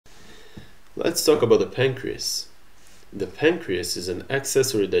Let's talk about the pancreas. The pancreas is an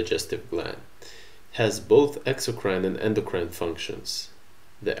accessory digestive gland. It has both exocrine and endocrine functions.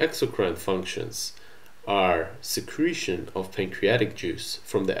 The exocrine functions are secretion of pancreatic juice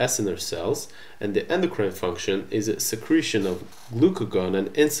from the acinar cells, and the endocrine function is a secretion of glucagon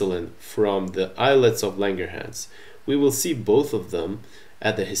and insulin from the islets of Langerhans. We will see both of them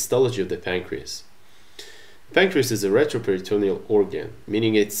at the histology of the pancreas. Pancreas is a retroperitoneal organ,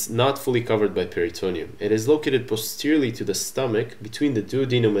 meaning it's not fully covered by peritoneum. It is located posteriorly to the stomach between the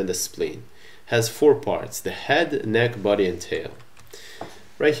duodenum and the spleen. It has four parts: the head, neck, body, and tail.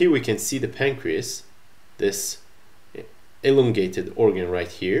 Right here we can see the pancreas, this elongated organ right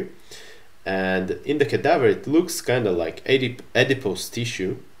here. And in the cadaver it looks kind of like adipose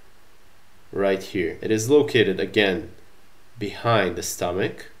tissue right here. It is located again behind the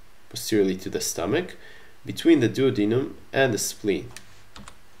stomach, posteriorly to the stomach, between the duodenum and the spleen.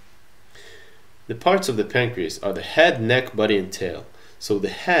 The parts of the pancreas are the head, neck, body, and tail. So the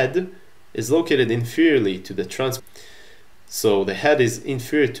head is located inferiorly to the So the head is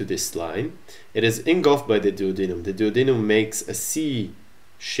inferior to this line. It is engulfed by the duodenum. The duodenum makes a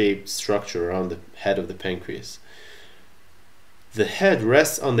C-shaped structure around the head of the pancreas. The head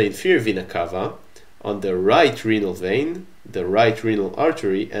rests on the inferior vena cava, on the right renal vein, the right renal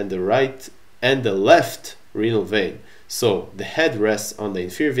artery, and the left renal vein. So the head rests on the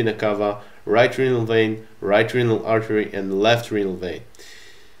inferior vena cava, right renal vein, right renal artery, and left renal vein.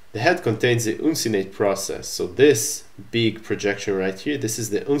 The head contains the uncinate process. So this big projection right here, this is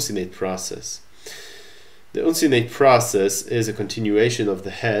the uncinate process. The uncinate process is a continuation of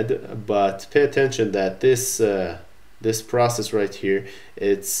the head, but pay attention that this process right here,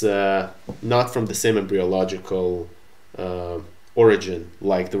 it's not from the same embryological origin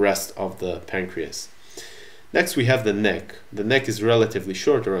like the rest of the pancreas. Next we have the neck. The neck is relatively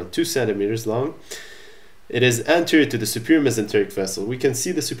short, around 2 centimeters long. It is anterior to the superior mesenteric vessel. We can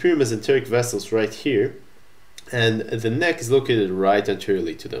see the superior mesenteric vessels right here, and the neck is located right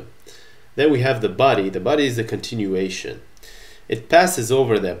anteriorly to them. Then we have the body. The body is the continuation. It passes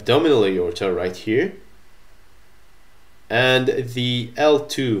over the abdominal aorta right here and the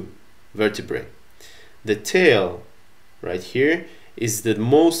L2 vertebrae. The tail right here is the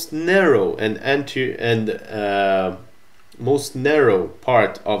most narrow most narrow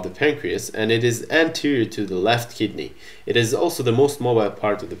part of the pancreas, and it is anterior to the left kidney. It is also the most mobile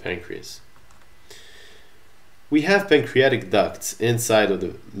part of the pancreas. We have pancreatic ducts inside of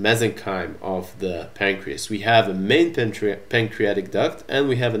the mesenchyme of the pancreas. We have a main pancreatic duct and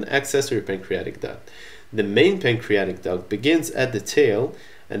we have an accessory pancreatic duct. The main pancreatic duct begins at the tail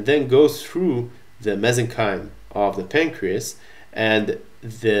and then goes through the mesenchyme of the pancreas, and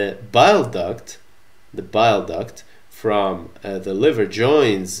the bile duct from the liver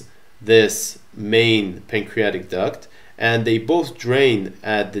joins this main pancreatic duct, and they both drain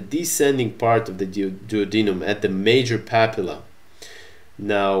at the descending part of the duodenum at the major papilla.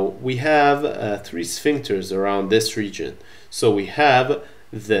 Now we have 3 sphincters around this region. So we have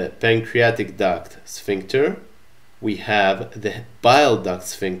the pancreatic duct sphincter, we have the bile duct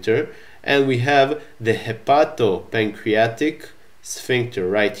sphincter, and we have the hepatopancreatic sphincter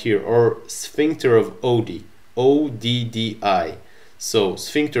right here, or sphincter of Oddi, O-D-D-I. So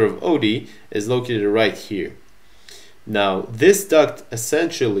sphincter of Oddi is located right here. Now this duct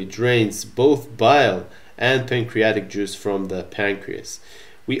essentially drains both bile and pancreatic juice from the pancreas.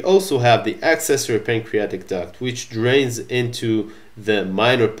 We also have the accessory pancreatic duct, which drains into the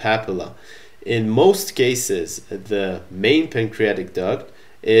minor papilla. In most cases, the main pancreatic duct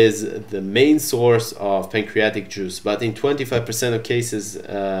is the main source of pancreatic juice, but in 25% of cases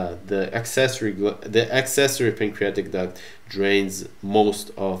the accessory pancreatic duct drains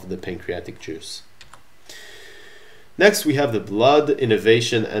most of the pancreatic juice. Next we have the blood,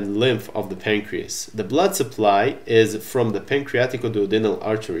 innervation, and lymph of the pancreas. The blood supply is from the pancreatico-duodenal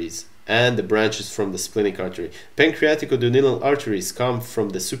arteries and the branches from the splenic artery. Pancreatico-duodenal arteries come from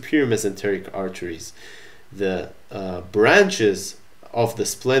the superior mesenteric arteries. The branches of the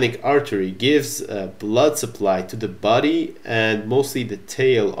splenic artery gives blood supply to the body and mostly the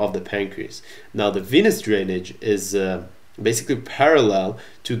tail of the pancreas. Now the venous drainage is basically parallel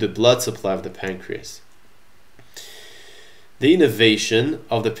to the blood supply of the pancreas. The innervation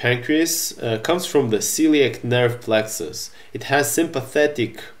of the pancreas comes from the celiac nerve plexus. It has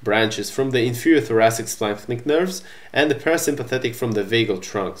sympathetic branches from the inferior thoracic splanchnic nerves and the parasympathetic from the vagal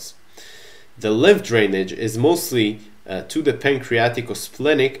trunks. The lymph drainage is mostly to the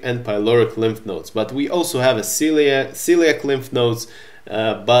pancreatico-splenic and pyloric lymph nodes, but we also have a celiac lymph nodes,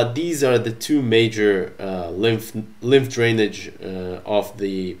 but these are the 2 major lymph drainage of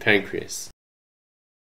the pancreas.